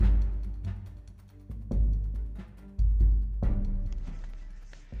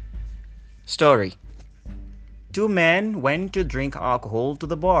Story. Two men went to drink alcohol to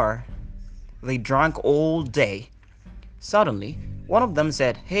the bar. They drank all day. Suddenly, one of them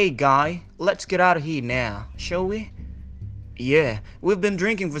said, "Hey guy, let's get out of here now, shall we?" "Yeah, we've been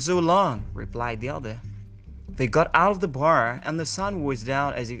drinking for so long," replied the other. They got out of the bar and the sun was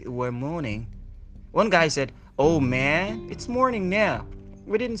down as if it were morning. One guy said, "Oh man, it's morning now.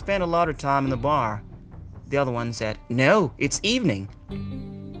 We didn't spend a lot of time in the bar." The other one said, "No, it's evening."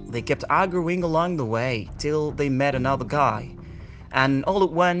 They kept arguing along the way till they met another guy. And all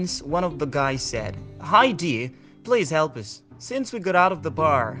at once, one of the guys said, "Hi dear, please help us. Since we got out of the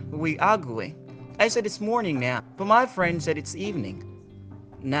bar, we arguing. I said it's morning now, but my friend said it's evening.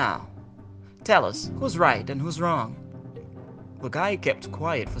 Now, tell us who's right and who's wrong." The guy kept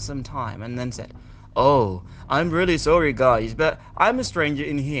quiet for some time and then said, "Oh, I'm really sorry guys, but I'm a stranger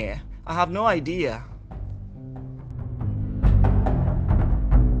in here. I have no idea